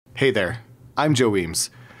Hey there, I'm Joe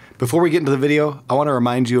Weems. Before we get into the video, I want to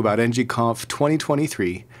remind you about Ng-conf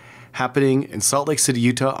 2023 happening in Salt Lake City,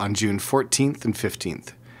 Utah on June 14th and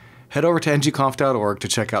 15th. Head over to ngconf.org to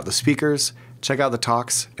check out the speakers, check out the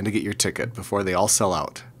talks, and to get your ticket before they all sell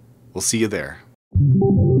out. We'll see you there.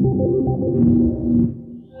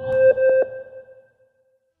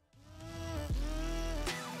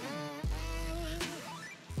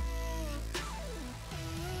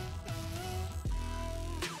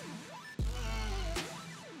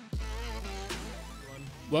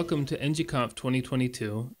 Welcome to Ng-conf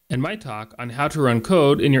 2022 and my talk on how to run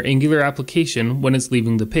code in your Angular application when it's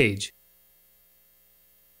leaving the page.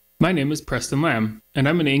 My name is Preston Lamb, and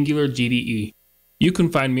I'm an Angular GDE. You can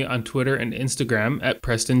find me on Twitter and Instagram at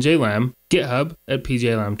PrestonJLamb, GitHub at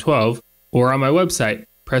PJLamb12, or on my website,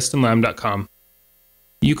 PrestonLamb.com.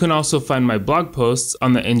 You can also find my blog posts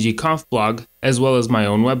on the Ng-conf blog, as well as my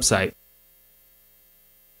own website.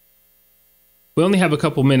 We only have a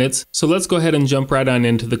couple minutes, so let's go ahead and jump right on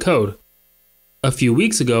into the code. A few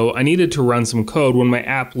weeks ago, I needed to run some code when my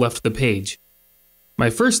app left the page. My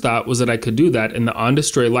first thought was that I could do that in the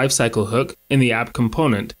onDestroy lifecycle hook in the app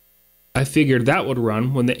component. I figured that would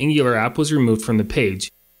run when the Angular app was removed from the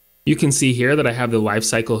page. You can see here that I have the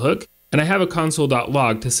lifecycle hook, and I have a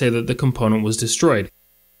console.log to say that the component was destroyed.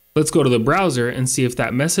 Let's go to the browser and see if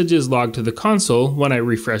that message is logged to the console when I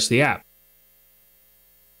refresh the app.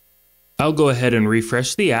 I'll go ahead and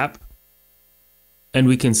refresh the app, and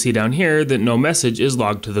we can see down here that no message is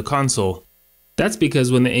logged to the console. That's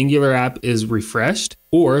because when the Angular app is refreshed,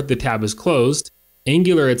 or the tab is closed,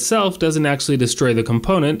 Angular itself doesn't actually destroy the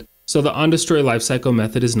component, so the onDestroy lifecycle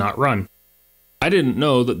method is not run. I didn't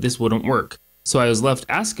know that this wouldn't work, so I was left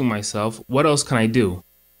asking myself, what else can I do?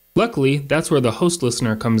 Luckily, that's where the host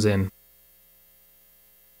listener comes in.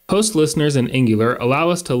 Host listeners in Angular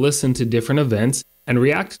allow us to listen to different events and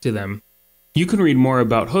react to them. You can read more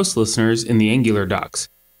about host listeners in the Angular docs.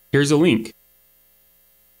 Here's a link.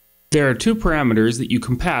 There are two parameters that you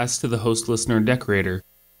can pass to the host listener decorator.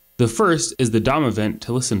 The first is the DOM event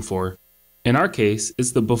to listen for. In our case,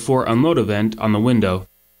 it's the before unload event on the window.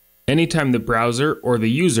 Anytime the browser or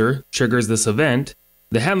the user triggers this event,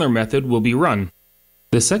 the handler method will be run.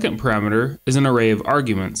 The second parameter is an array of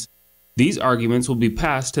arguments. These arguments will be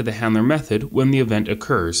passed to the handler method when the event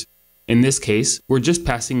occurs. In this case, we're just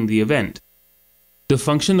passing the event. The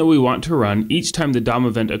function that we want to run each time the DOM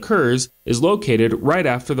event occurs is located right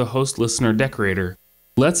after the host listener decorator.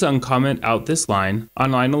 Let's uncomment out this line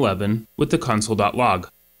on line 11 with the console.log.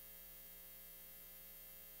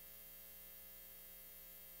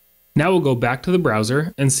 Now we'll go back to the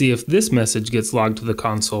browser and see if this message gets logged to the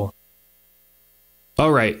console.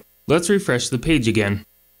 Alright, let's refresh the page again.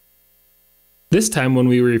 This time when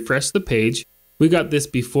we refresh the page, we got this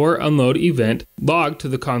before unload event logged to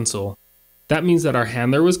the console. That means that our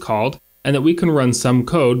handler was called and that we can run some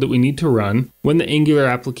code that we need to run when the Angular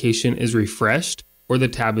application is refreshed or the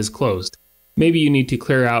tab is closed. Maybe you need to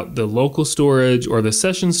clear out the local storage or the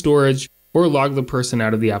session storage or log the person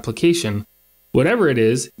out of the application. Whatever it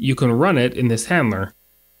is, you can run it in this handler.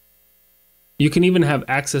 You can even have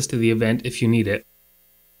access to the event if you need it.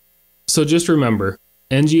 So just remember,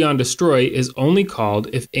 ngOnDestroy is only called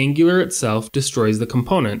if Angular itself destroys the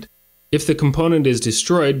component. If the component is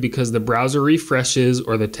destroyed because the browser refreshes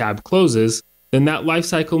or the tab closes, then that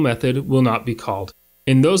lifecycle method will not be called.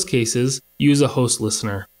 In those cases, use a host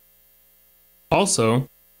listener. Also,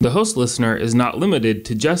 the host listener is not limited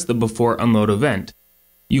to just the before unload event.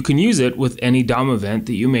 You can use it with any DOM event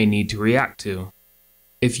that you may need to react to.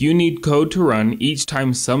 If you need code to run each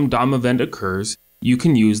time some DOM event occurs, you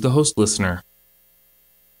can use the host listener.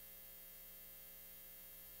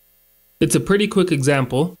 It's a pretty quick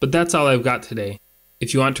example, but that's all I've got today.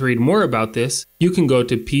 If you want to read more about this, you can go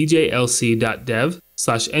to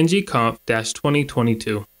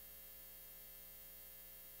pjlc.dev/ngconf-2022.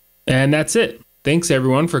 And that's it. Thanks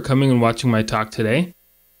everyone for coming and watching my talk today.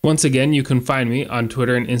 Once again, you can find me on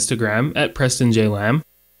Twitter and Instagram at PrestonJLamb,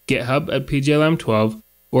 GitHub at PJLamb12,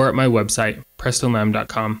 or at my website,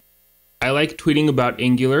 PrestonLamb.com. I like tweeting about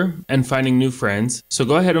Angular and finding new friends, so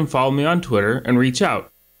go ahead and follow me on Twitter and reach out.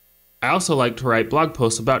 I also like to write blog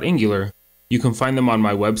posts about Angular. You can find them on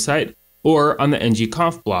my website or on the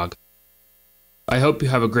Ng-conf blog. I hope you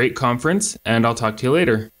have a great conference, and I'll talk to you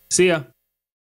later. See ya!